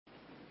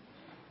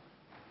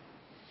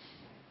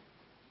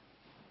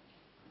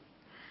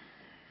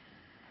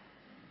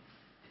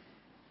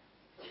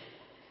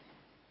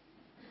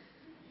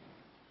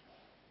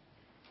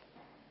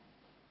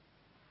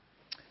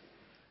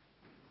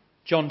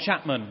John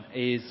Chapman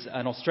is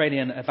an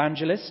Australian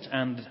evangelist,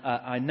 and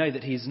I know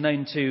that he's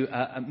known to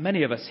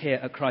many of us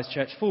here at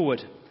Christchurch Forward.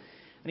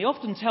 And he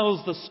often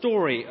tells the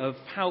story of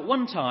how at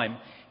one time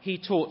he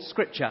taught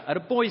scripture at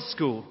a boys'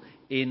 school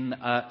in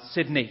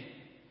Sydney.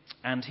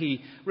 And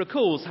he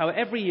recalls how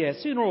every year,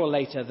 sooner or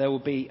later, there will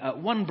be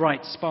one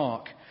bright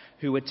spark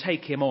who would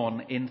take him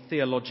on in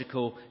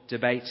theological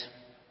debate.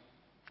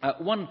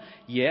 One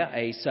year,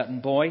 a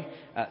certain boy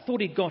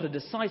thought he'd got a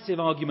decisive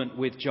argument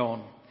with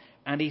John.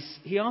 And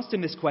he asked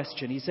him this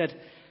question. He said,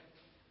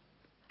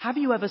 "Have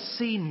you ever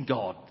seen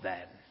God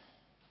then?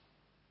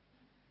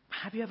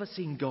 Have you ever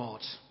seen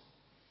God?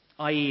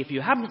 I.e., if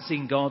you haven't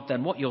seen God,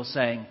 then what you're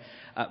saying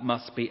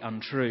must be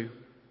untrue."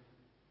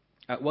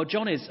 Well,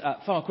 John is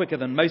far quicker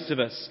than most of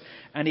us,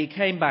 and he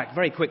came back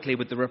very quickly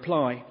with the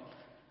reply,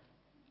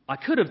 "I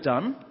could have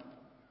done,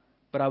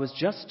 but I was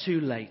just too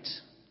late.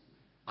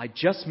 I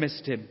just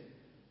missed him."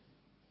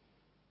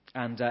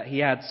 And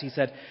he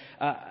said,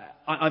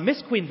 I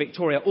missed Queen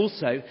Victoria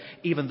also,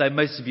 even though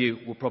most of you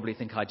will probably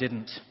think I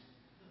didn't.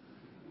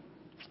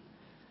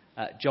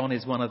 John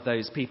is one of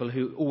those people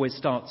who always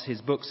starts his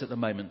books at the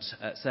moment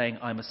saying,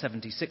 "I'm a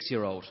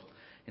 76-year-old.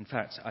 In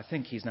fact, I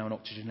think he's now an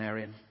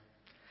octogenarian.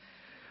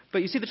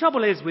 But you see, the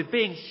trouble is with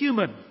being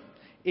human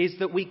is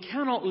that we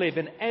cannot live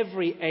in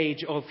every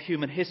age of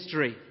human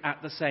history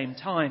at the same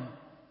time.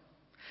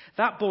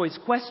 That boy's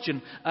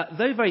question,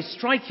 though very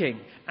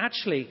striking,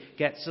 actually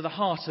gets to the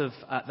heart of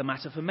the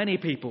matter for many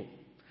people.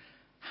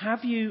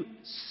 Have you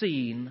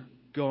seen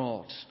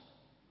God?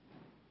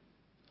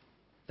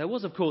 There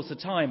was, of course, a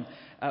time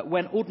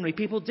when ordinary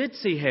people did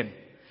see him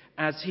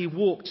as he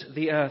walked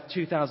the earth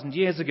 2,000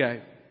 years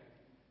ago.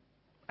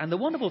 And the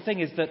wonderful thing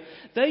is that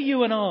though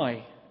you and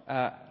I,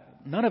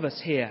 none of us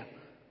here,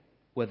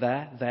 were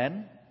there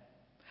then,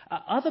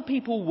 other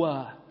people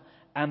were,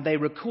 and they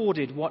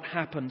recorded what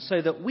happened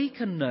so that we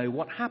can know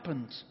what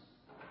happened.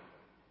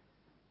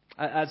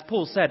 As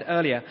Paul said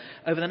earlier,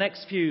 over the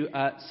next few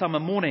summer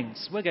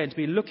mornings, we're going to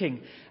be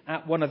looking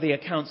at one of the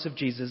accounts of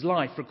Jesus'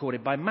 life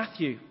recorded by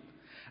Matthew.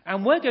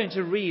 And we're going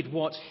to read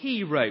what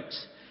he wrote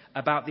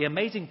about the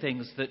amazing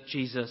things that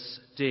Jesus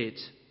did,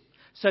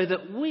 so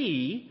that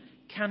we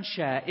can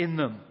share in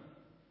them.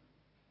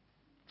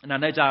 Now,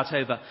 no doubt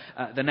over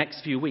the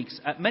next few weeks,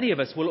 many of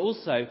us will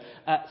also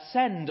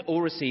send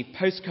or receive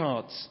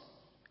postcards.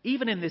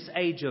 Even in this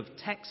age of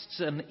texts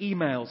and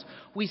emails,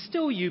 we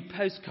still use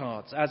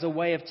postcards as a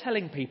way of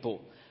telling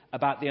people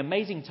about the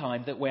amazing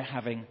time that we're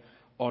having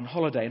on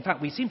holiday. In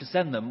fact, we seem to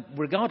send them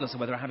regardless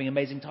of whether we're having an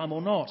amazing time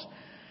or not.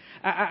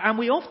 And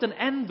we often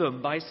end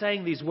them by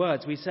saying these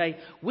words. We say,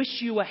 "Wish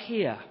you were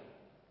here,"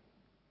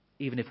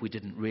 even if we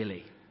didn't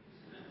really.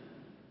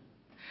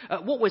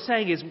 What we're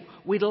saying is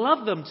we'd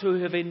love them to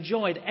have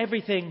enjoyed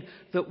everything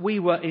that we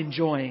were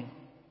enjoying.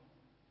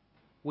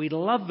 We'd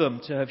love them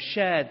to have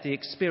shared the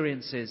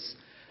experiences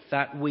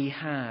that we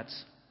had.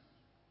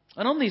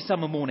 And on these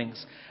summer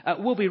mornings,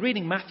 we'll be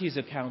reading Matthew's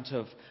account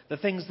of the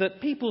things that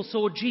people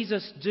saw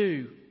Jesus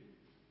do.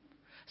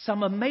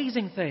 Some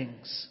amazing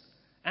things.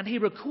 And he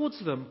records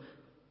them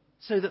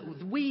so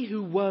that we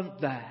who weren't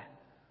there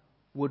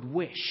would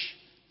wish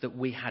that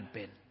we had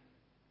been.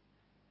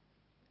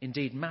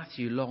 Indeed,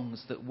 Matthew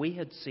longs that we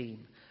had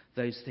seen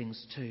those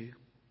things too.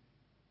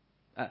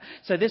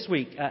 So this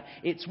week,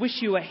 it's "Wish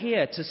you were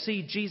here to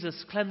see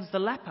Jesus cleanse the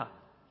leper."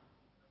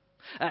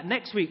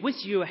 Next week,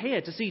 "Wish you were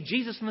here to see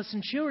Jesus and the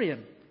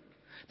centurion."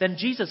 Then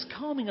Jesus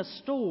calming a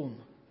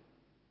storm.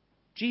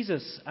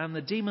 Jesus and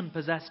the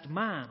demon-possessed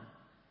man.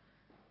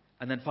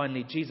 And then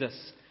finally,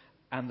 Jesus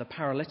and the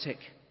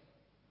paralytic.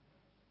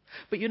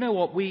 But you know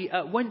what? We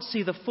won't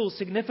see the full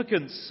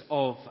significance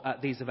of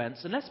these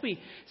events unless we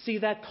see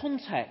their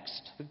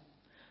context.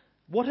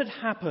 What had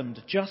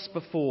happened just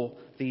before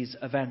these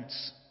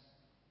events?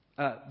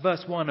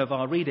 Verse 1 of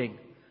our reading,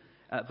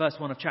 verse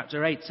 1 of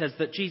chapter 8, says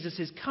that Jesus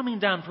is coming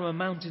down from a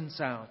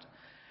mountainside,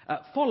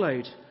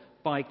 followed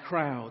by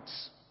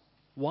crowds.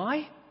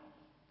 Why?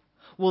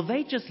 Well,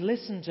 they just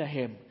listened to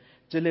him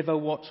deliver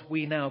what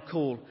we now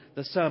call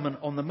the Sermon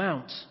on the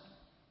Mount.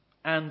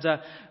 And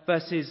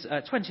verses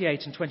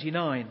 28 and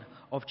 29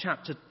 of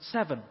chapter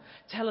 7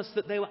 tell us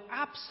that they were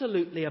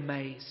absolutely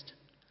amazed.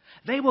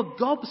 They were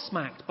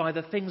gobsmacked by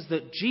the things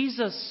that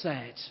Jesus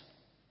said.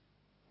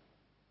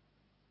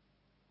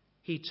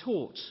 He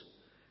taught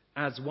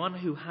as one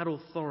who had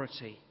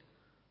authority,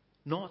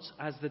 not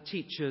as the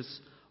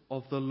teachers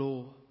of the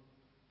law.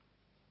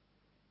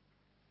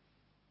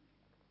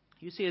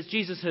 You see, as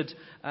Jesus had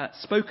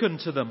spoken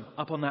to them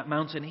up on that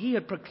mountain, he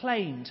had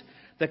proclaimed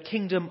the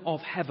kingdom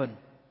of heaven.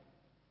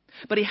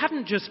 But he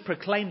hadn't just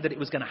proclaimed that it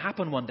was going to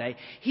happen one day.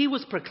 He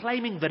was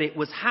proclaiming that it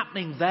was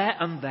happening there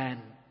and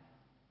then.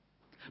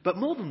 But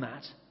more than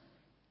that,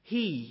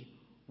 he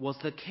was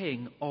the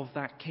king of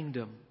that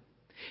kingdom.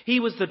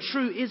 He was the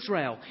true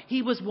Israel.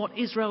 He was what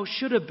Israel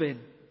should have been.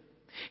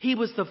 He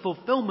was the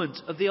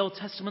fulfillment of the Old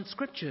Testament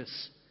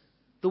scriptures,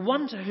 the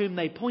one to whom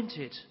they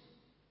pointed.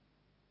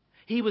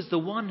 He was the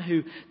one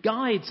who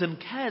guides and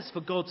cares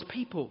for God's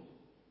people.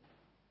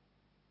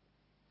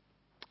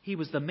 He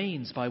was the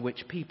means by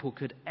which people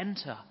could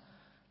enter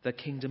the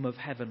kingdom of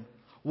heaven.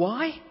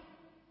 Why?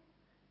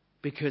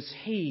 Because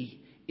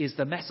he is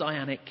the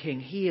Messianic King.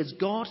 He is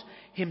God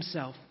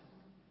himself.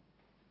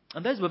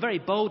 And those were very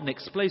bold and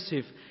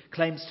explosive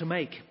claims to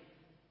make.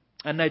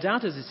 And no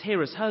doubt as his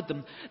hearers heard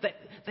them,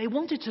 they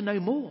wanted to know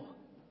more.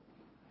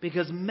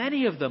 Because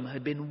many of them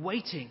had been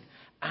waiting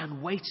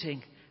and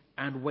waiting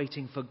and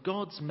waiting for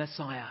God's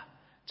Messiah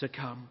to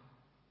come.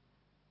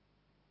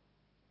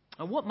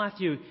 And what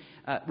Matthew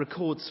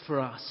records for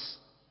us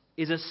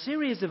is a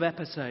series of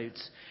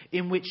episodes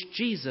in which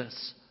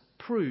Jesus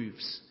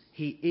proves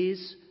he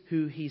is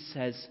who he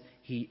says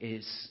he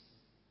is.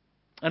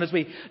 And as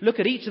we look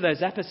at each of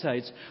those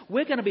episodes,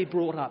 we're going to be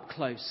brought up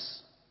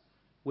close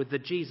with the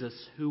Jesus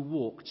who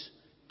walked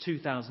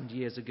 2,000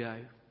 years ago.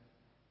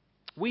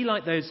 We,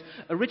 like those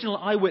original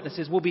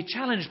eyewitnesses, will be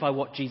challenged by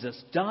what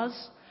Jesus does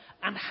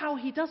and how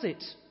he does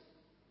it,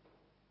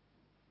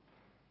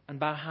 and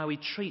by how he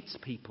treats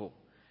people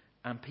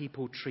and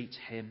people treat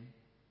him.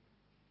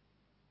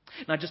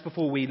 Now, just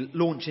before we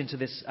launch into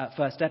this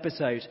first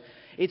episode,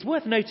 it's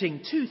worth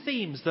noting two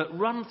themes that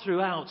run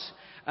throughout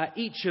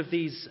each of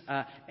these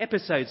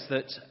episodes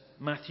that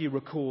Matthew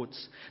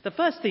records. The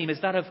first theme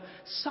is that of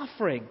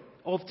suffering,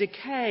 of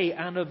decay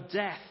and of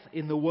death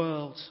in the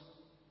world.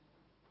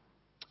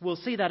 We'll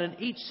see that in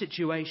each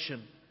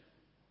situation.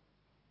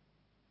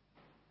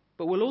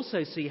 But we'll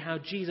also see how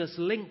Jesus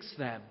links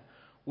them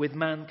with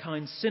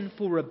mankind's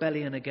sinful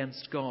rebellion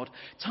against God.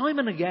 Time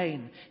and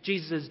again,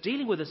 Jesus is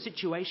dealing with a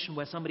situation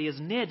where somebody is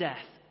near death.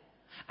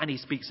 And he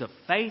speaks of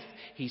faith,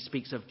 he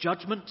speaks of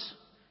judgment,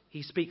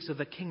 he speaks of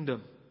the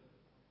kingdom.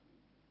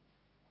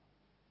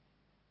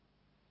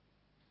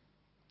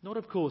 Not,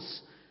 of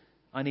course,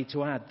 I need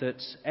to add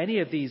that any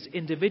of these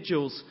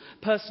individuals'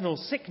 personal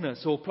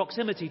sickness or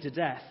proximity to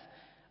death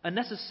are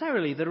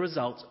necessarily the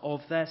result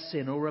of their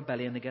sin or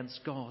rebellion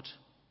against God.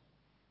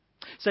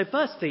 So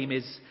first theme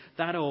is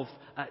that of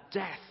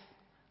death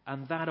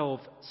and that of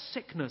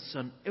sickness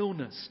and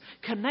illness,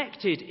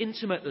 connected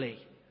intimately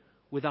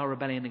with our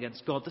rebellion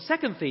against God. The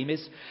second theme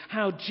is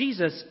how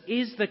Jesus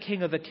is the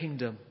King of the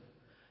kingdom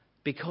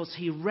because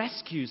he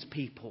rescues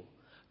people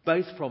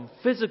both from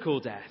physical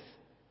death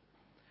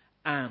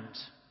and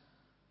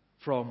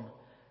from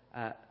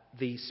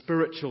the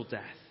spiritual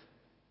death.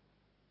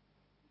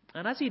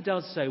 And as he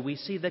does so, we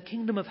see the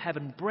kingdom of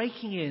heaven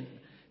breaking in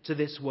to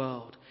this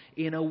world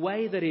in a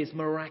way that is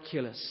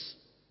miraculous.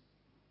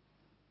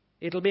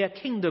 It'll be a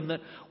kingdom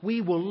that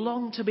we will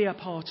long to be a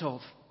part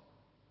of.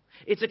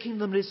 It's a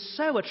kingdom that is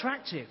so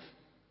attractive.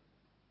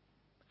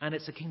 And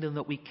it's a kingdom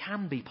that we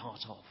can be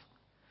part of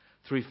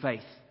through faith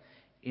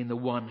in the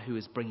one who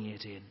is bringing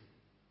it in.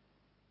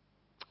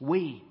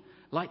 We,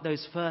 like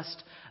those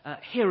first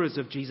hearers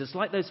of Jesus,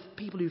 like those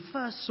people who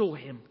first saw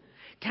him,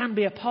 can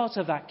be a part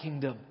of that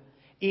kingdom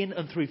in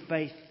and through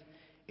faith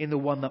in the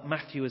one that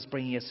Matthew is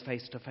bringing us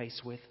face to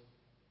face with.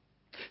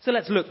 So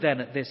let's look then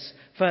at this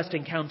first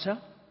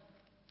encounter,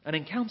 an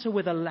encounter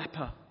with a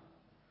leper.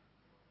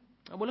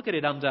 And we'll look at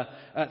it under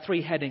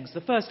three headings,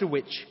 the first of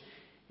which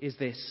is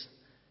this: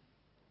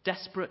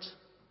 desperate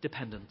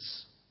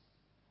dependence.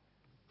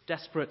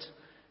 Desperate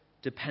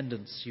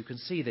dependence. You can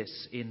see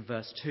this in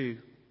verse 2.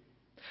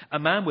 A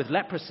man with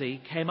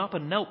leprosy came up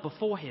and knelt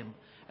before him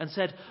and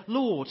said,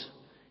 "Lord,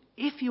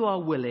 if you are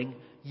willing,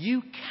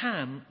 you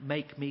can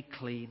make me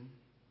clean."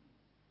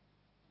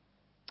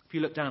 If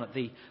you look down at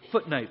the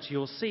footnote,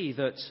 you'll see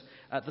that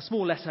the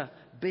small letter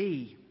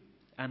B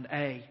and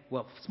A,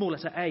 well, small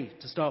letter A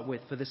to start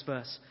with for this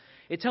verse,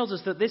 it tells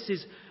us that this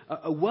is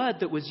a word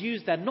that was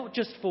used then not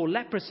just for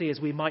leprosy as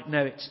we might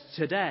know it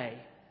today,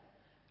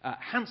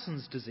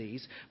 Hansen's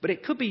disease, but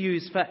it could be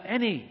used for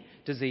any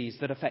disease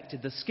that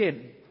affected the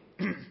skin.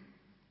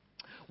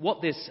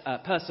 What this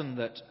person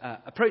that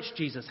approached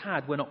Jesus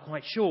had, we're not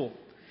quite sure.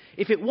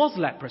 If it was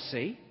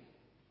leprosy,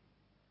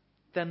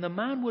 then the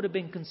man would have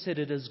been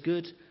considered as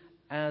good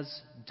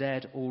as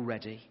dead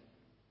already.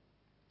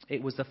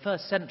 It was the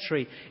first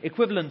century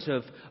equivalent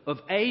of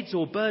AIDS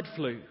or bird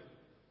flu,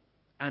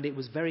 and it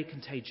was very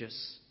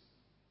contagious.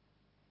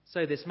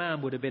 So this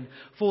man would have been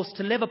forced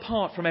to live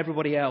apart from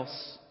everybody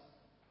else.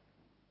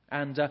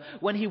 And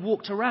when he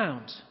walked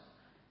around,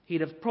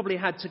 he'd have probably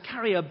had to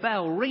carry a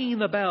bell, ringing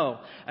the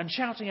bell and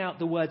shouting out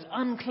the words,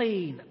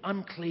 "Unclean,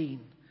 unclean,"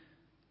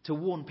 to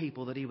warn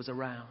people that he was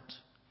around.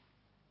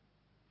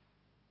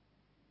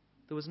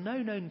 There was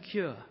no known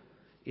cure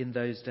in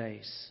those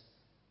days.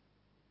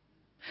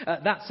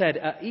 That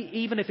said,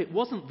 even if it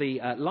wasn't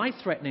the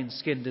life-threatening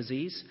skin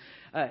disease,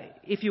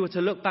 if you were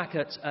to look back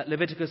at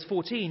Leviticus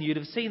 14, you'd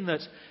have seen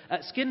that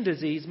skin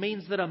disease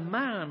means that a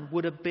man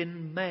would have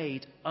been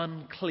made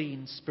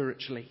unclean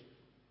spiritually.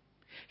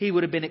 He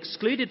would have been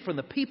excluded from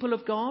the people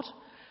of God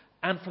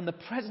and from the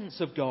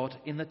presence of God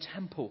in the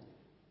temple.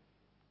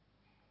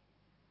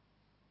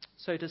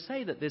 So to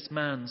say that this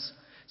man's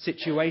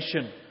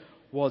situation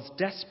was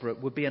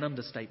desperate would be an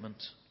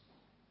understatement.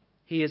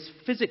 He is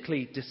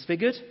physically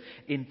disfigured,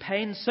 in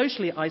pain,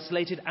 socially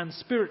isolated, and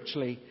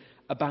spiritually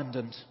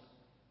abandoned.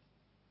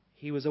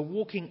 He was a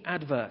walking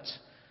advert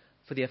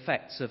for the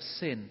effects of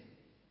sin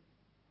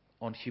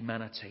on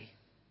humanity.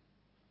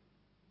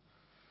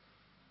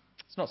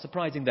 It's not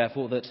surprising,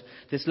 therefore, that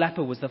this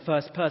leper was the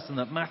first person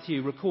that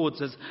Matthew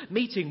records as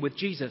meeting with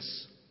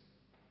Jesus.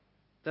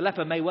 The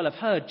leper may well have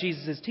heard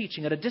Jesus'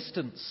 teaching at a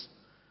distance,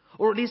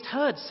 or at least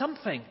heard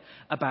something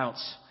about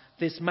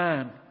this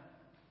man.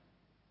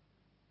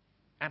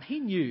 And he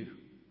knew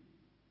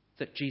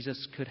that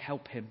Jesus could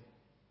help him.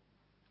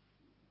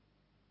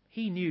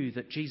 He knew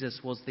that Jesus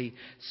was the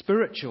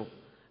spiritual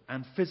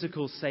and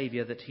physical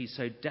saviour that he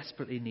so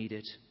desperately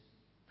needed.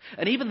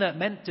 And even though it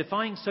meant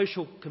defying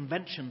social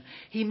convention,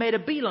 he made a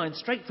beeline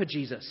straight for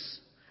Jesus,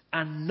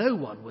 and no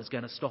one was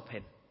going to stop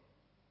him.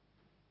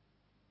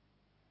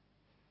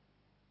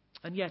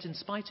 And yet, in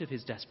spite of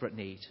his desperate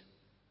need,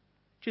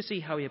 do you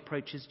see how he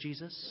approaches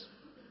Jesus?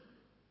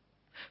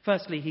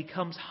 Firstly, he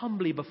comes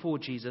humbly before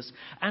Jesus,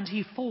 and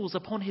he falls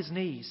upon his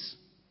knees,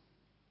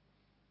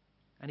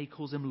 and he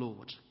calls him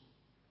Lord.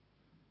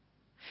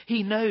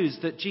 He knows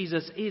that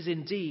Jesus is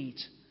indeed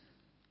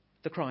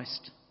the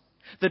Christ,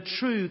 the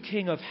true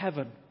King of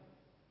heaven,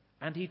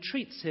 and he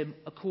treats him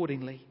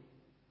accordingly.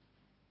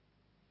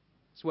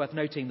 It's worth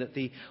noting that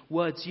the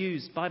words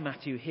used by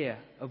Matthew here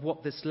of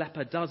what this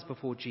leper does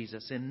before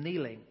Jesus in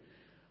kneeling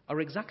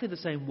are exactly the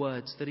same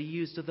words that he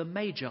used of the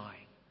Magi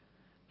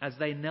as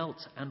they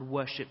knelt and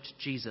worshipped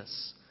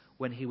Jesus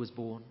when he was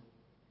born.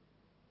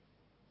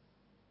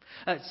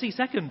 See,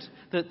 second,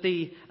 that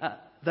the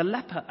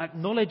leper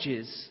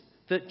acknowledges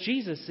that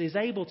Jesus is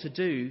able to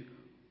do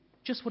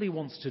just what he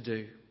wants to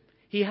do.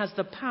 He has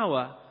the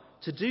power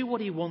to do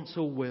what he wants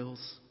or wills.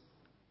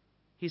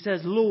 He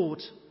says, Lord,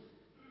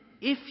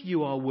 if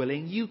you are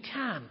willing, you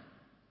can.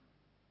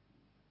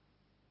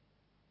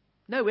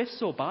 No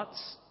ifs or buts.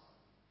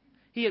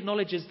 He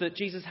acknowledges that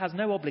Jesus has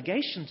no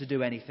obligation to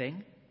do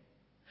anything,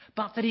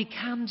 but that he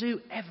can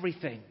do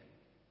everything.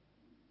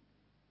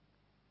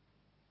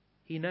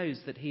 He knows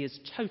that he is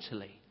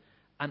totally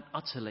and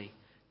utterly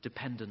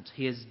dependent.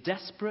 He is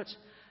desperate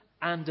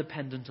and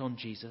dependent on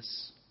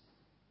Jesus.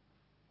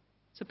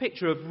 It's a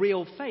picture of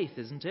real faith,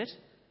 isn't it?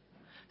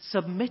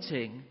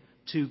 Submitting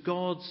to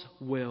God's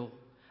will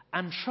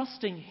and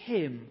trusting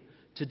him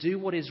to do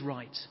what is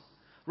right,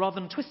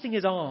 rather than twisting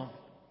his arm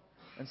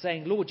and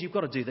saying, Lord, you've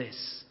got to do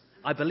this.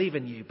 I believe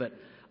in you, but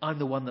I'm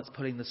the one that's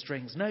pulling the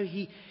strings. No,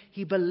 he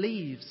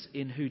believes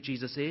in who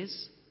Jesus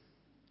is,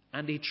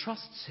 and he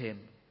trusts him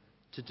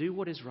to do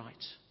what is right.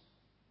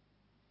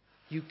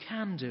 You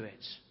can do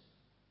it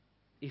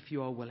if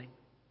you are willing.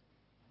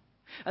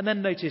 And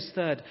then notice,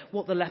 third,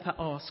 what the leper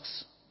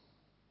asks.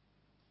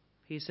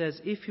 He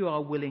says, if you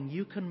are willing,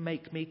 you can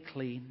make me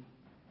clean.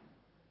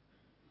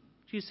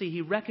 Do you see, he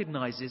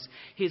recognizes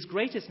his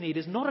greatest need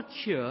is not a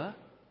cure,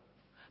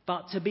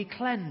 but to be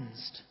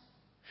cleansed,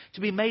 to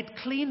be made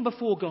clean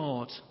before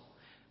God,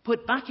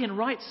 put back in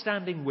right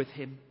standing with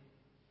him.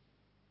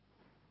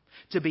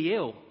 To be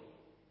ill,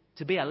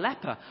 to be a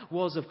leper,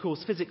 was, of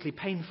course, physically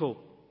painful.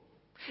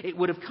 It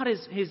would have cut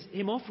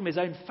him off from his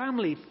own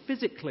family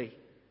physically,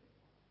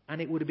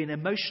 and it would have been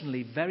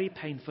emotionally very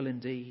painful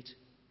indeed.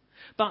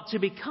 But to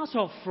be cut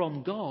off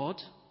from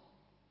God,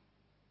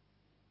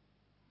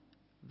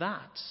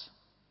 that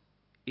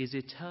is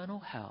eternal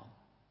hell.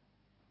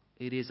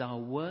 It is our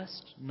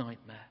worst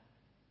nightmare.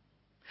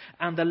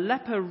 And the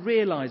leper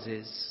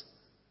realizes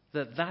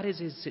that that is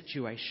his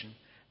situation,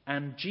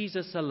 and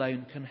Jesus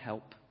alone can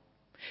help.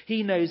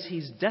 He knows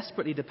he's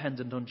desperately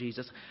dependent on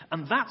Jesus,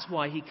 and that's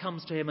why he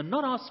comes to him and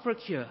not asks for a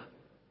cure,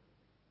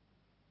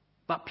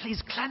 but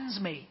please cleanse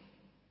me.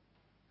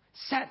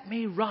 Set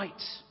me right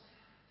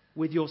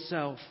with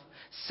yourself.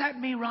 Set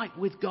me right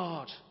with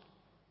God.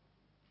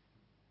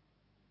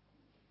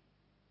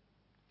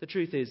 The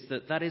truth is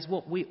that is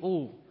what we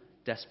all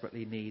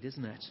desperately need,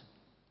 isn't it?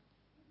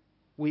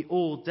 We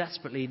all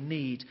desperately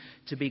need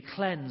to be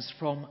cleansed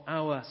from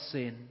our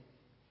sin.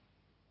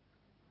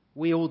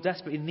 We all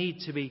desperately need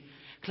to be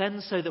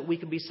cleansed so that we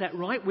can be set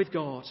right with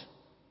God.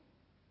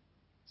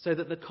 So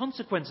that the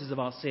consequences of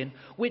our sin,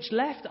 which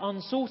left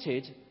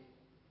unsorted,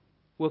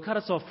 will cut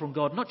us off from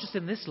God, not just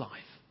in this life,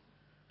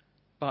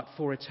 but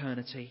for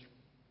eternity.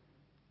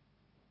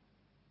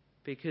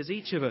 Because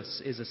each of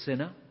us is a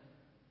sinner.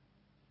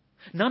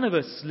 None of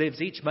us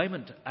lives each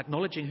moment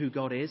acknowledging who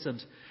God is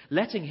and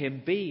letting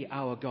him be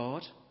our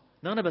God.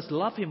 None of us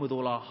love him with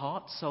all our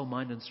heart, soul,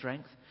 mind and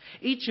strength.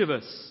 Each of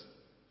us,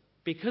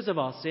 because of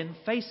our sin,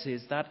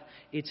 faces that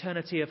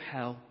eternity of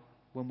hell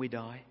when we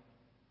die.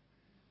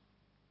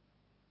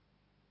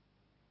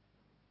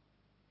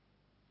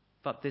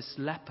 But this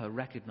leper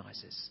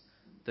recognizes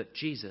that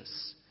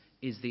Jesus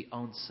is the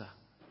answer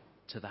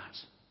to that.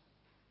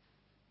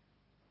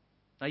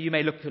 Now, you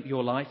may look at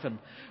your life and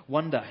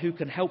wonder who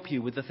can help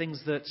you with the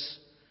things that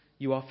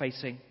you are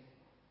facing.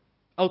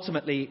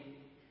 Ultimately,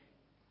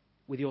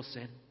 with your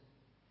sin.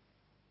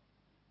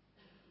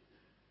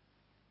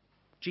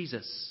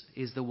 Jesus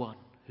is the one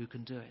who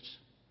can do it.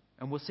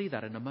 And we'll see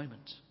that in a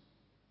moment.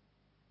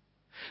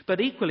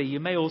 But equally, you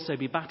may also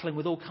be battling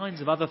with all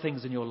kinds of other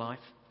things in your life.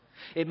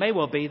 It may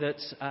well be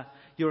that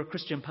you're a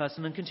Christian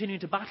person and continue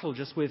to battle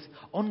just with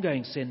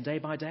ongoing sin day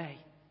by day.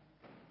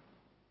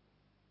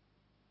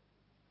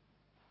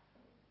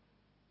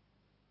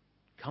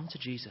 Come to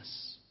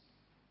Jesus.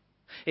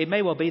 It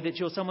may well be that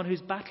you're someone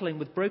who's battling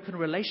with broken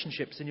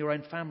relationships in your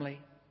own family,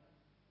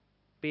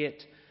 be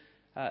it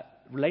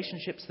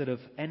relationships that have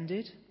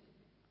ended,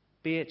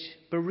 be it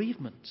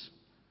bereavement,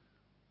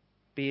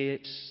 be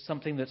it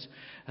something that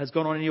has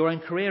gone on in your own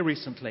career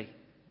recently.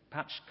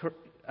 Perhaps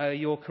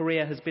your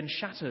career has been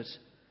shattered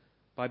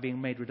by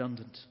being made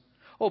redundant.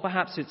 Or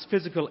perhaps it's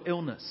physical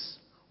illness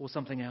or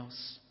something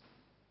else.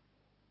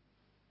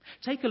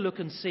 Take a look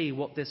and see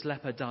what this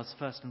leper does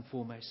first and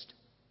foremost.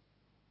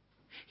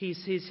 He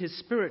sees his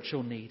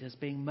spiritual need as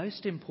being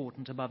most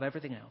important above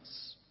everything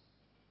else.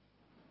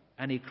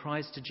 And he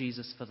cries to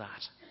Jesus for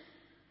that.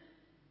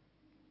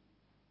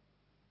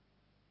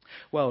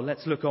 Well,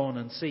 let's look on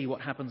and see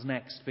what happens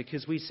next,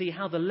 because we see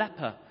how the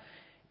leper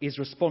is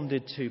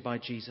responded to by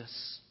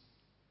Jesus.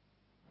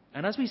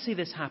 And as we see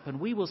this happen,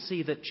 we will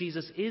see that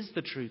Jesus is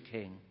the true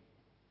king.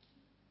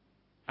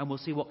 And we'll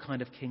see what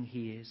kind of king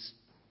he is.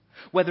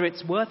 Whether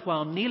it's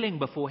worthwhile kneeling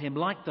before him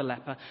like the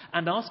leper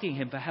and asking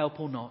him for help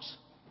or not.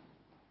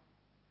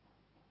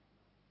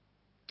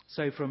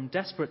 So from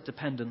desperate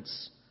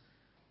dependence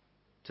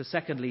to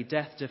secondly,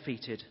 death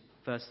defeated,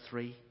 verse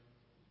 3.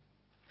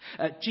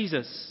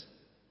 Jesus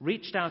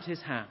reached out his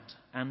hand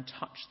and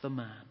touched the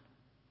man.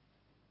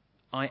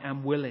 I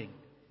am willing,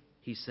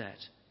 he said,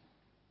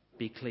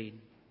 be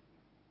clean.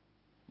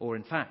 Or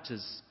in fact,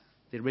 as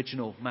the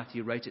original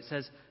Matthew wrote, it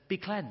says, be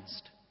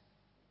cleansed,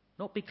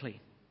 not be clean.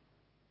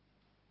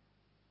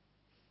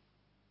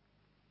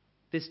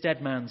 This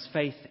dead man's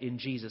faith in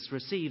Jesus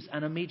receives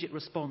an immediate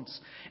response.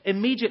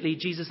 Immediately,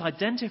 Jesus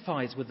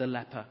identifies with the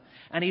leper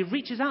and he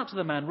reaches out to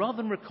the man rather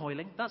than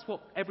recoiling. That's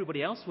what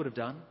everybody else would have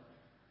done.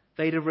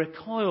 They'd have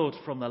recoiled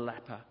from the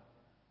leper.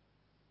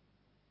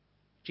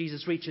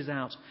 Jesus reaches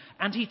out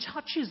and he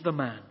touches the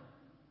man.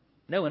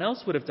 No one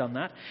else would have done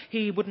that.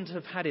 He wouldn't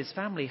have had his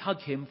family hug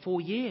him for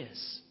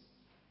years.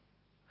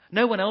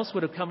 No one else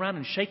would have come around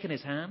and shaken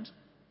his hand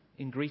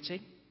in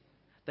greeting.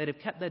 They'd have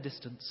kept their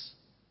distance.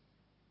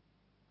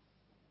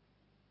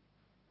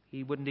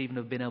 He wouldn't even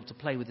have been able to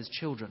play with his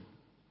children.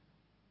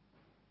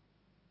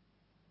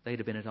 They'd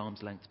have been at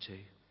arm's length too.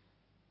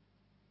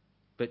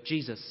 But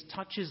Jesus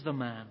touches the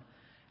man,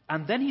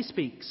 and then he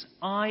speaks,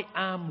 I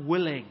am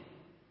willing,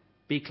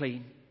 be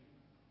clean.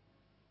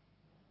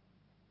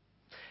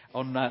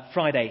 On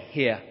Friday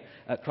here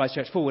at Christ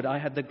Church Forward, I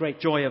had the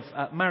great joy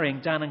of marrying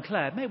Dan and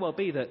Claire. It may well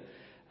be that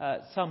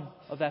some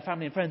of their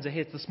family and friends are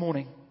here this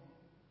morning.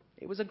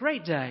 It was a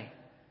great day.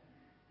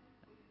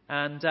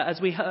 And as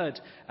we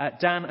heard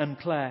Dan and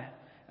Claire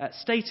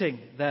stating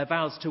their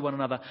vows to one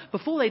another,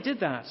 before they did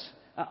that,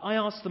 I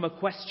asked them a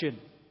question.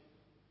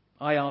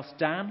 I asked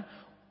Dan,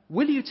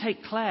 will you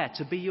take Claire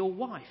to be your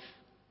wife?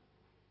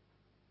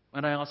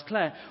 And I asked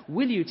Claire,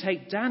 will you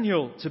take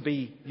Daniel to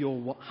be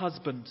your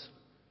husband?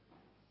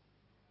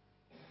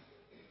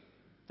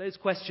 Those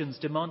questions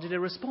demanded a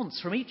response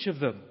from each of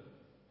them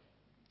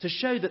to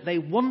show that they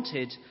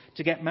wanted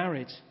to get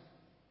married.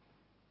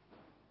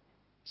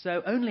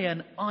 So only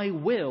an I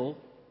will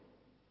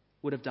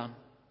would have done.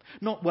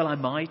 Not well I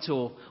might,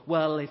 or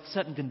well if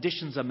certain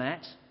conditions are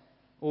met,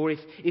 or if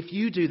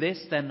you do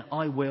this then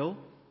I will.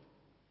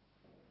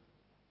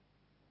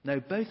 No,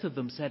 both of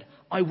them said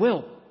I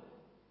will.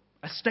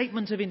 A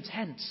statement of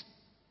intent.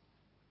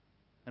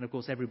 And of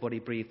course everybody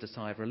breathed a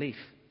sigh of relief.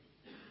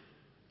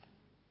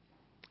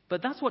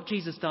 But that's what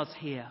Jesus does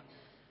here.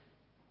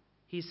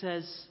 He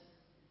says,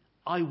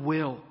 I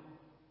will.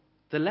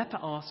 The leper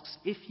asks,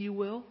 if you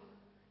will.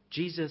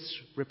 Jesus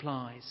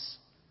replies,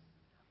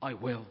 I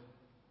will.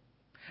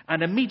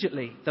 And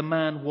immediately the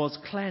man was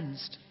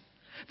cleansed.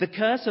 The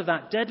curse of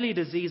that deadly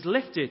disease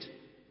lifted.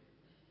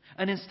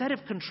 And instead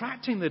of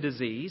contracting the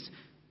disease,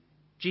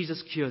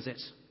 Jesus cures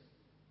it.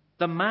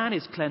 The man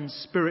is cleansed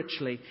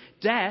spiritually.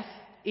 Death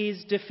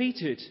is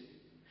defeated.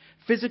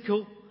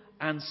 Physical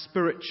and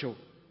spiritual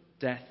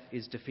death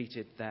is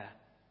defeated there.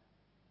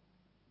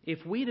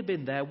 If we'd have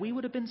been there, we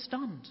would have been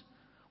stunned.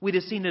 We'd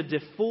have seen a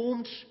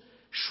deformed,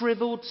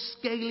 shriveled,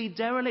 scaly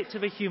derelict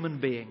of a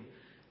human being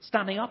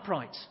standing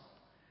upright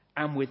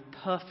and with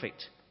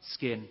perfect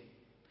skin.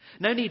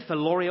 No need for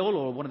L'Oreal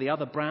or one of the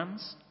other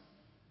brands.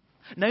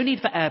 No need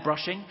for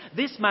airbrushing.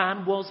 This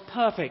man was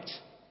perfect.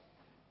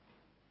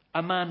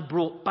 A man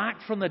brought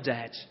back from the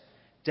dead,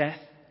 death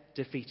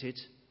defeated.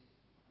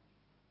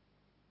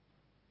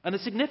 And the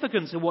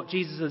significance of what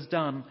Jesus has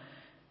done,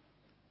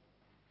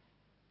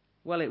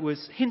 well, it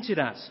was hinted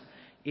at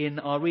in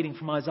our reading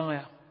from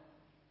Isaiah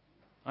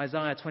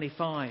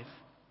 25.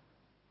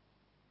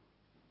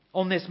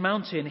 On this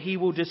mountain he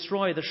will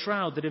destroy the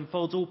shroud that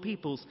enfolds all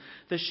peoples,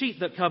 the sheet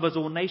that covers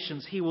all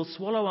nations. He will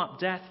swallow up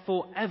death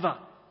forever.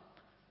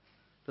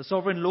 The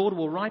sovereign Lord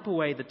will wipe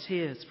away the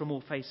tears from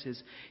all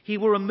faces. He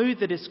will remove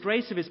the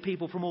disgrace of his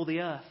people from all the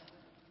earth.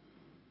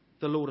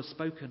 The Lord has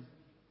spoken.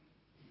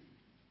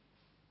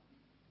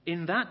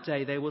 In that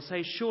day they will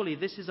say, surely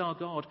this is our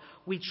God.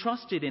 We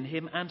trusted in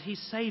him and he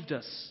saved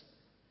us.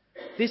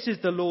 This is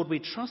the Lord, we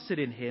trusted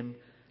in him.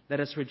 Let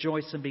us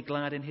rejoice and be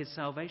glad in his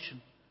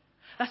salvation.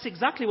 That's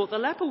exactly what the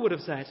leper would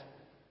have said.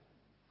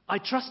 I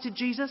trusted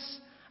Jesus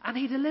and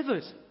he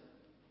delivered.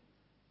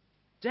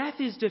 Death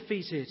is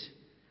defeated.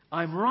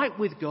 I'm right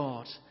with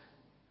God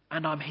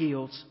and I'm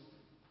healed.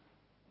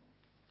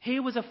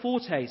 Here was a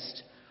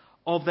foretaste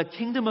of the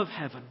kingdom of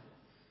heaven,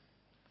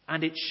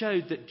 and it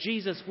showed that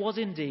Jesus was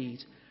indeed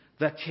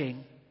the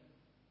King.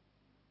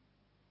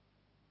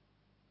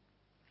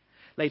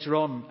 Later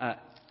on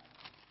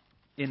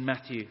in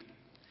Matthew,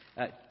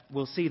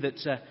 we'll see that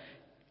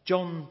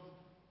John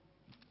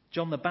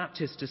the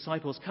Baptist's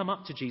disciples come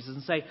up to Jesus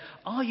and say,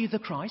 are you the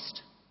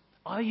Christ?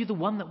 Are you the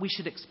one that we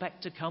should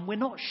expect to come? We're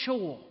not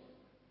sure.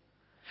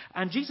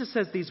 And Jesus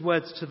says these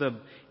words to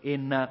them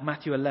in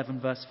Matthew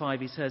 11 verse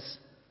 5. He says,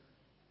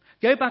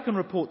 go back and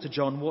report to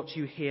John what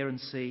you hear and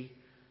see.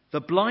 The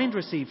blind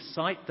receive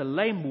sight, the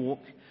lame walk,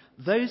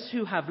 those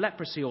who have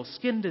leprosy or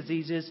skin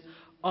diseases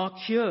are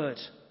cured.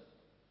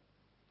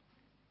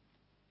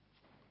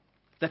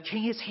 The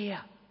King is here.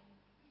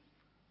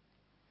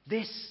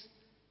 This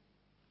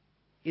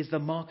is the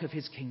mark of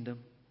his kingdom.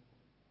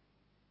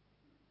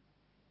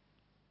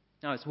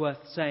 Now, it's worth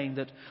saying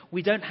that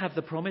we don't have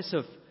the promise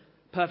of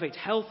perfect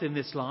health in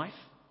this life.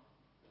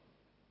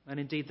 And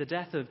indeed, the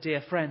death of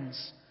dear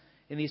friends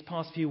in these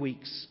past few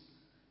weeks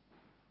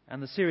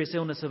and the serious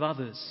illness of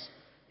others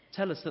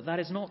tell us that that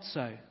is not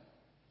so.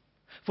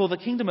 For the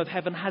kingdom of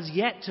heaven has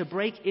yet to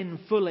break in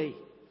fully,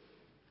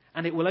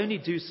 and it will only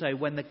do so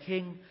when the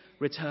King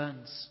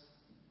returns.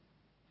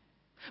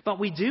 But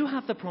we do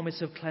have the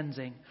promise of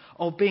cleansing,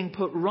 of being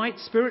put right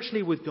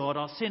spiritually with God,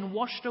 our sin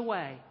washed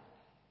away.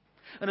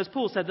 And as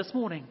Paul said this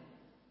morning,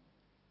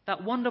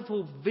 that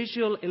wonderful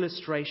visual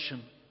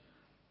illustration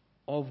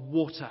of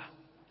water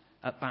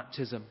at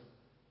baptism.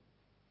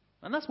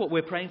 And that's what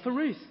we're praying for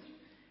Ruth,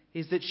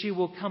 is that she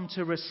will come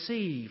to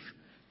receive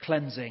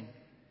cleansing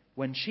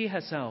when she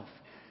herself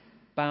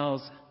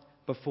bows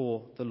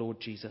before the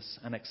Lord Jesus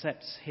and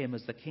accepts him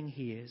as the King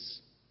he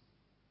is.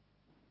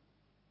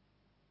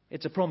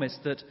 It's a promise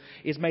that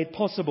is made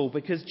possible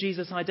because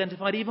Jesus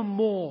identified even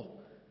more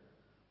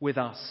with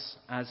us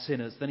as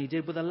sinners than he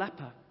did with a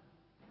leper.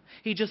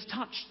 He just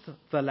touched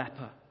the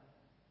leper,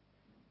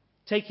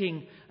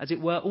 taking, as it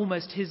were,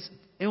 almost his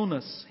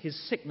illness, his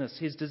sickness,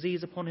 his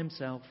disease upon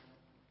himself.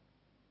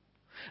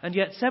 And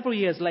yet several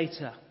years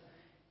later,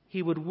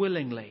 he would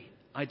willingly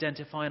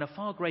identify in a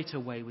far greater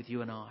way with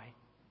you and I,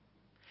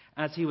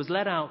 as he was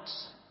led out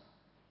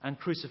and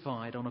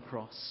crucified on a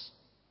cross.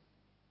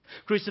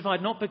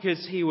 Crucified not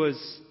because he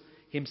was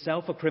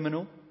himself a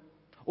criminal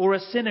or a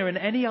sinner in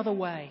any other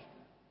way.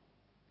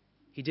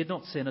 He did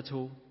not sin at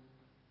all.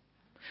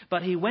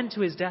 But he went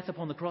to his death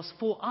upon the cross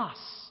for us.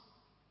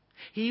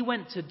 He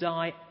went to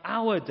die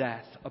our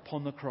death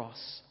upon the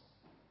cross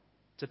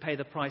to pay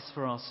the price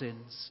for our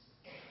sins.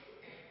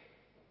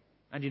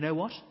 And you know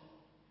what?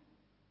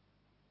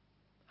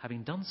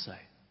 Having done so,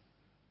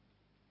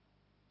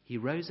 he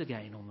rose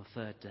again on the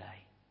third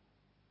day.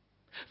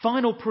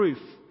 Final proof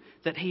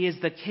that he is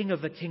the King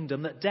of the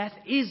kingdom, that death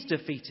is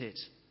defeated,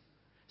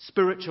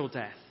 spiritual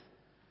death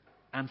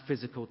and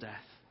physical death.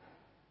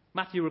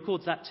 Matthew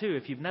records that too.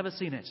 If you've never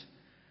seen it,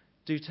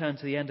 do turn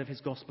to the end of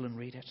his gospel and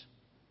read it.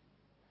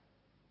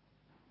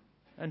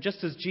 And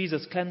just as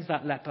Jesus cleansed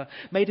that leper,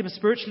 made him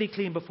spiritually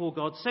clean before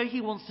God, so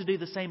he wants to do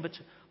the same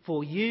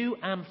for you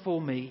and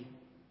for me.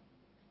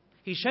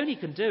 He's shown he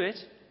can do it,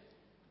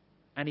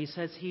 and he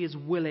says he is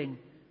willing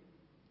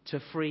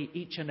to free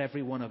each and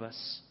every one of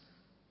us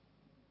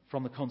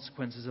from the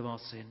consequences of our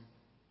sin,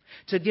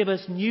 to give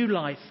us new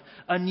life,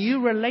 a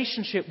new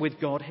relationship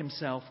with God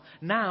himself,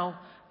 now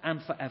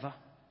and forever,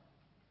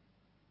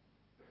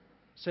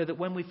 so that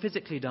when we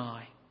physically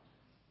die,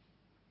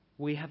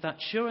 we have that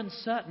sure and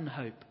certain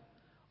hope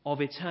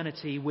of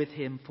eternity with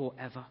him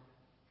forever,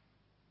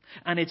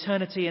 an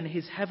eternity in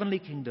his heavenly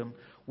kingdom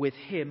with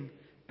him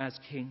as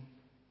King.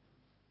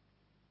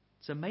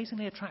 It's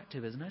amazingly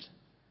attractive, isn't it?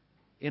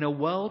 In a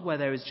world where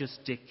there is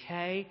just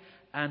decay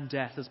and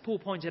death, as Paul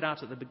pointed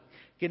out at the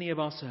beginning of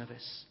our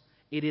service,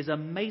 it is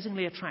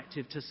amazingly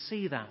attractive to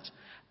see that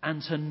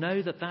and to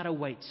know that that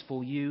awaits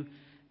for you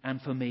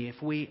and for me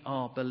if we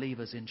are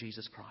believers in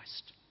Jesus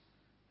Christ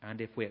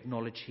and if we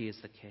acknowledge he is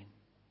the King.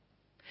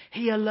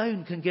 He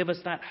alone can give us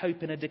that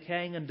hope in a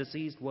decaying and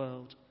diseased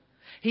world.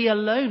 He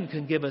alone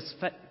can give us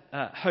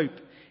hope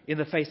in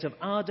the face of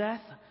our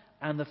death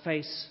and the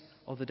face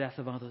of the death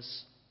of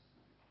others.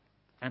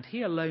 And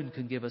he alone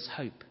can give us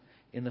hope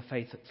in the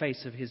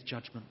face of his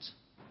judgment,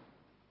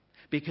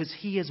 because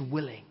he is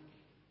willing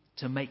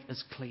to make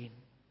us clean.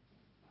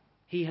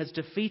 He has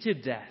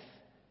defeated death.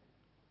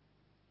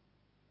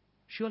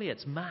 Surely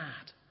it's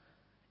mad.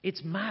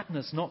 It's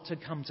madness not to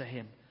come to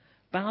him,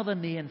 bow the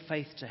knee in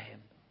faith to him,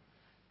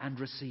 and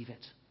receive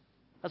it.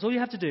 That's all you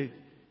have to do,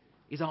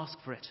 is ask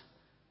for it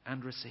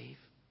and receive.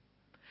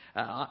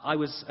 I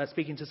was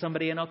speaking to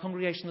somebody in our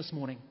congregation this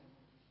morning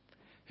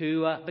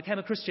who became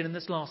a Christian in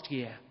this last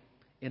year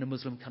in a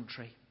Muslim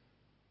country.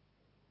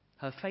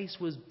 Her face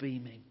was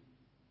beaming.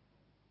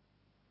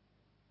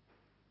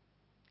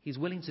 He's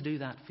willing to do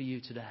that for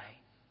you today.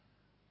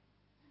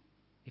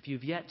 If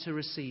you've yet to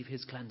receive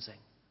his cleansing,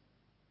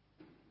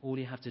 all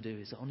you have to do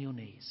is on your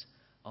knees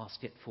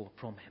ask it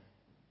from him.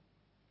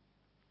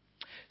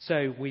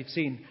 So we've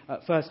seen,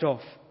 first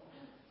off,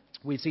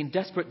 we've seen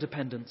desperate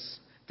dependence,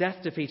 death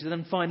defeated,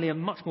 and finally,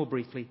 and much more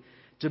briefly,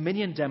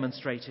 dominion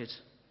demonstrated.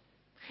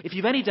 If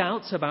you've any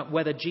doubts about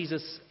whether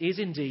Jesus is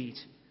indeed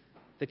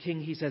the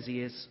king he says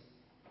he is,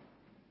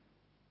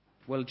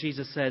 well,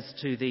 Jesus says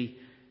to the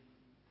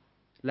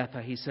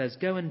leper, he says,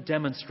 "Go and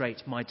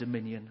demonstrate my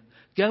dominion.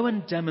 Go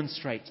and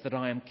demonstrate that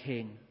I am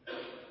king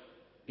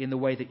in the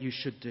way that you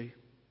should do."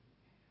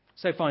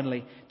 So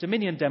finally,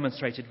 dominion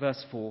demonstrated,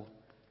 verse 4.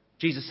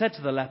 Jesus said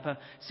to the leper,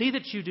 "See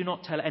that you do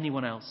not tell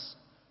anyone else,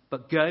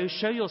 but go,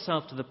 show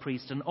yourself to the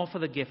priest and offer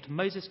the gift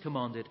Moses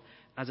commanded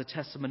as a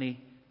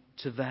testimony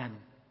to them."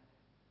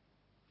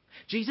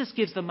 Jesus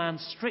gives the man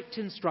strict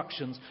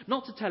instructions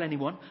not to tell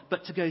anyone,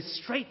 but to go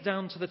straight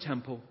down to the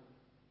temple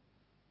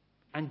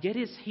and get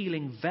his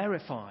healing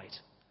verified,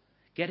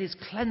 get his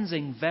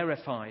cleansing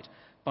verified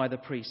by the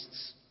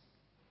priests.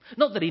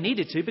 Not that he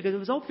needed to, because it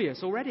was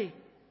obvious already.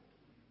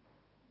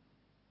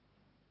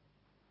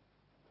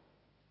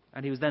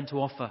 And he was then to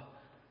offer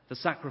the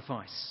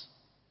sacrifice,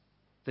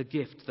 the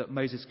gift that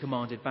Moses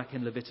commanded back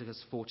in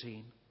Leviticus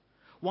 14.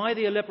 Why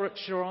the elaborate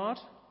charade?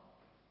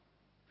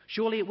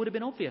 Surely it would have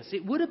been obvious.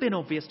 It would have been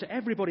obvious to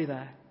everybody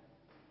there.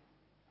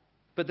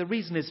 But the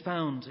reason is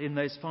found in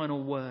those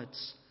final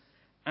words,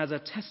 as a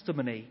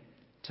testimony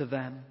to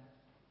them.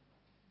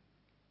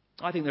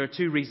 I think there are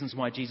two reasons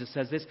why Jesus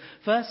says this.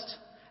 First,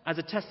 as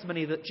a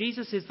testimony that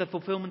Jesus is the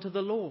fulfillment of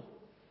the law.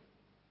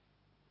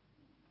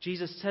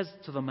 Jesus says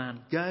to the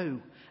man,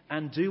 "Go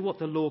and do what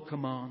the law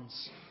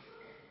commands."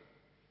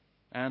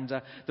 And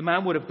the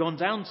man would have gone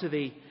down to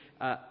the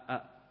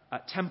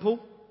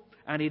temple,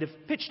 and he'd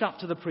have pitched up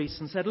to the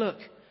priest and said, "Look,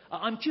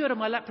 I'm cured of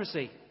my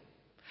leprosy."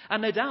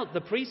 And no doubt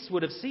the priests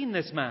would have seen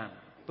this man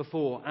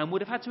before and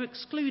would have had to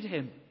exclude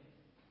him.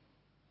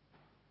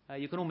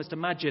 You can almost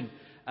imagine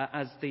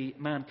as the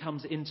man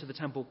comes into the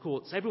temple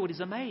courts, everybody's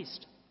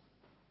amazed.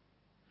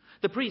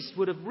 The priest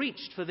would have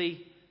reached for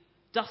the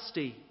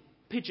dusty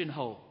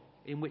pigeonhole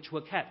in which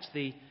were kept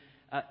the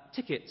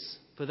tickets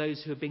for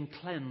those who had been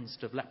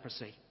cleansed of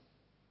leprosy,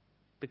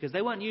 because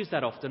they weren't used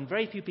that often.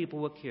 Very few people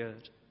were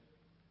cured.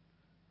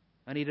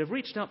 And he'd have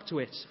reached up to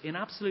it in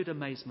absolute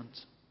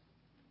amazement.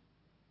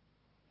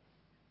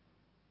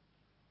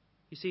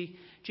 You see,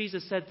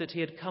 Jesus said that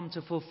he had come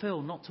to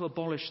fulfill, not to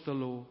abolish the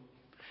law.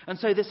 And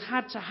so this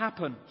had to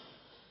happen.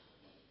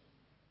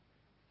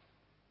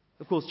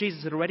 Of course,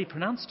 Jesus had already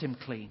pronounced him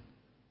clean.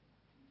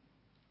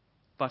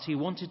 But he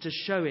wanted to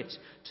show it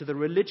to the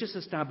religious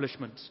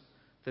establishment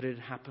that it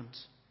had happened,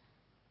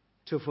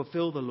 to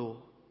fulfill the law.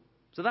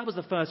 So that was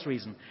the first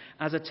reason,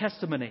 as a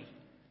testimony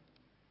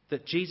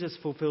that Jesus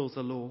fulfills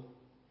the law.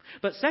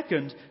 But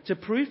second, to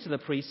prove to the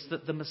priests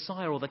that the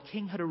Messiah or the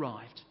King had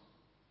arrived.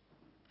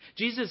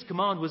 Jesus'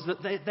 command was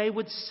that they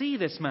would see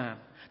this man,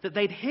 that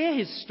they'd hear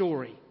his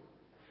story,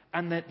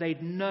 and that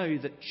they'd know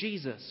that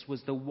Jesus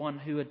was the one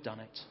who had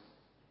done it.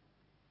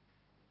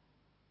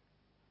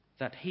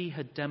 That he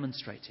had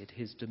demonstrated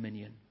his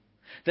dominion.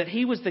 That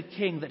he was the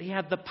king, that he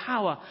had the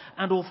power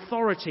and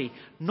authority,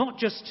 not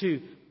just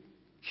to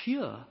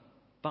cure,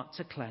 but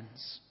to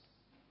cleanse.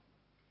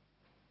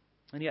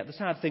 And yet the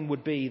sad thing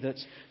would be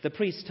that the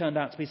priests turned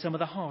out to be some of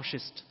the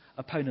harshest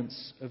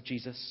opponents of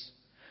Jesus,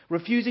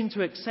 refusing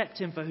to accept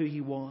him for who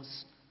he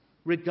was,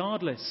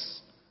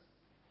 regardless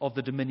of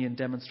the dominion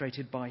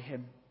demonstrated by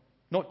him.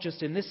 Not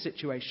just in this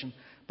situation,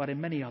 but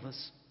in many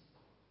others.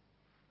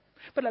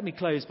 But let me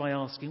close by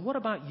asking, what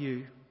about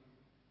you?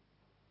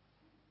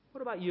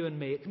 What about you and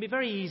me? It can be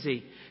very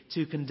easy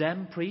to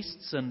condemn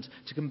priests and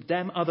to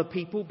condemn other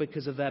people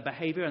because of their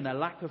behavior and their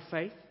lack of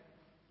faith.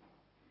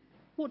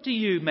 What do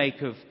you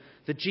make of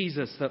the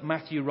Jesus that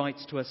Matthew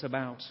writes to us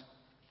about?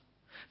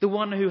 The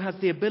one who has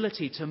the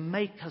ability to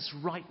make us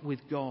right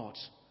with God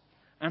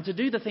and to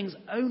do the things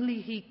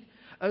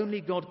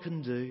only God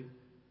can do.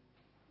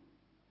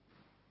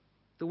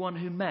 The one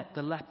who met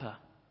the leper,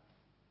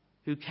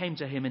 who came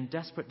to him in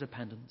desperate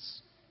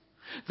dependence.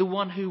 The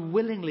one who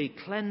willingly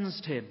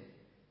cleansed him,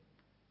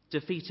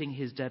 defeating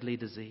his deadly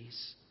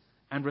disease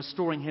and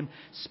restoring him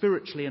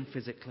spiritually and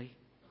physically.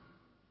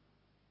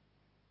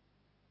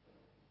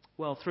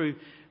 Well, through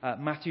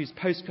Matthew's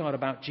postcard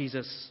about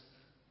Jesus,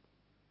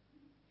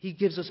 he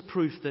gives us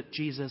proof that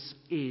Jesus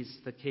is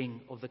the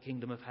King of the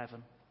kingdom of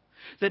heaven.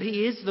 That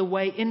he is the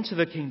way into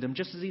the kingdom,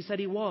 just as he said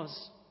he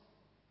was.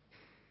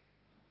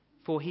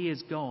 For he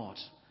is God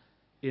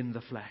in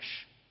the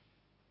flesh.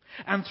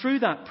 And through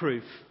that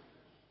proof,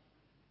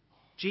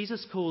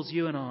 Jesus calls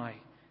you and I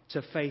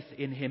to faith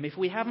in him. If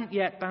we haven't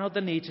yet bowed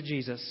the knee to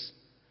Jesus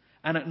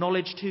and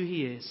acknowledged who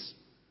he is,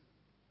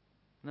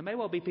 and there may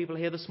well be people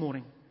here this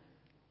morning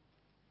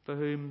for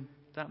whom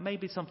that may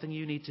be something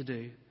you need to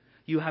do.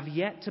 You have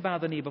yet to bow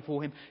the knee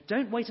before him.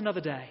 Don't wait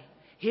another day.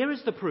 Here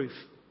is the proof.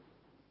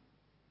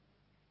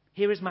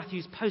 Here is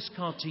Matthew's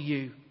postcard to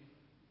you.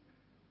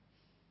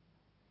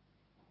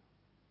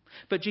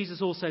 But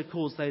Jesus also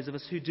calls those of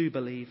us who do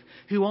believe,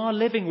 who are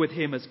living with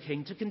him as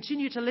King, to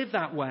continue to live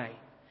that way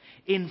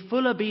in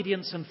full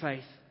obedience and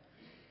faith,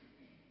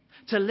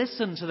 to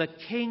listen to the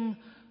King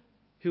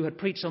who had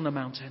preached on the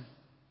mountain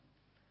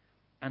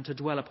and to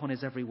dwell upon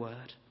his every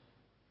word.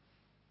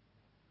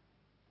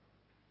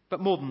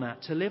 But more than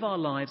that, to live our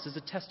lives as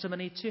a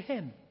testimony to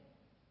him.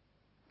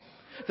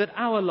 That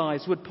our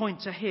lives would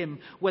point to him,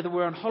 whether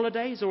we're on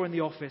holidays or in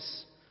the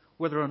office,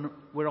 whether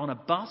we're on a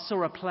bus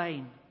or a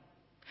plane,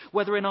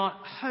 whether in our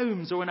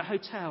homes or in a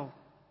hotel.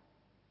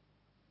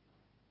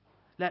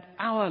 Let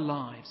our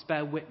lives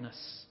bear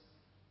witness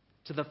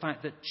to the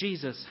fact that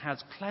Jesus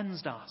has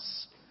cleansed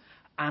us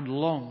and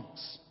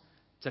longs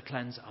to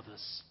cleanse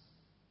others.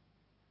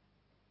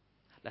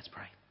 Let's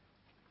pray.